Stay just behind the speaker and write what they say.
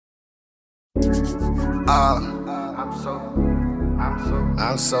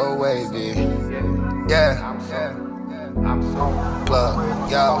I'm so wavy. Yeah.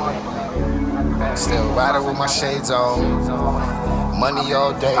 Plug, yo. Still riding with my shades on. Money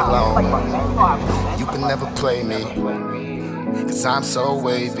all day long. You can never play me, cause I'm so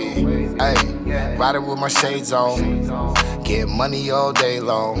wavy. Ay, riding with my shades on. Get money all day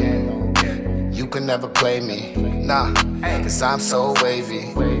long. You can never play me, nah, cause I'm so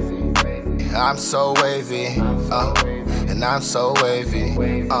wavy. I'm so wavy, and I'm so wavy.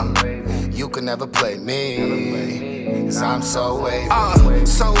 You can never play me, cause I'm so wavy.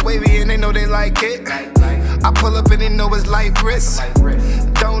 So wavy and they know they like it. I pull up and they know it's light risk.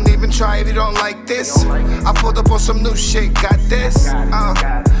 Don't even try if you don't like this. I pulled up on some new shit, got this.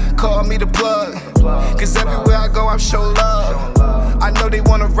 Call me the plug, cause everywhere I go I show love. I know they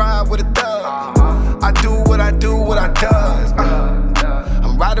wanna ride with a thug. I do what I do, what I does.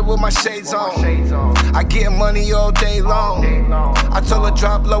 I'm riding with my shades on. I get money all day long. I told her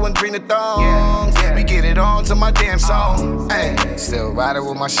drop low and bring the thongs. We get it on to my damn song. Ay, still riding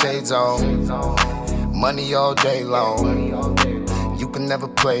with my shades on. Money all day long. You can never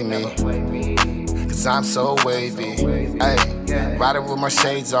play me, cause I'm so wavy. Ay, riding with my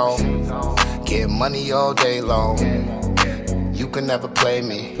shades on. Get money all day long. You can never play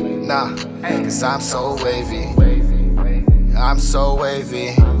me, nah, cause I'm so wavy. I'm so wavy,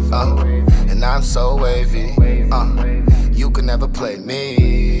 and I'm so wavy. You can never play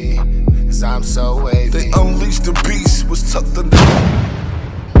me, cause I'm so wavy. They unleashed the beast, was tucked under.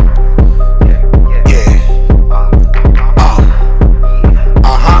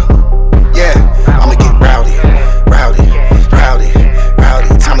 I'ma get rowdy, rowdy, rowdy, rowdy.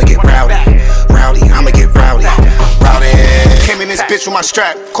 Time to get rowdy, rowdy. I'ma get rowdy, rowdy. Came in this bitch with my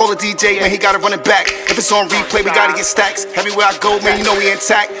strap. Call the DJ, man, he gotta run it back. If it's on replay, we gotta get stacks. Everywhere I go, man, you know we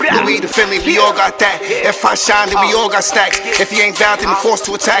intact. Louis the Finley, we all got that. If I shine, then we all got stacks. If he ain't valid, then we forced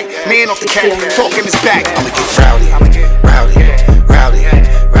to attack. Man off the cat, talking his back. I'ma get rowdy, rowdy.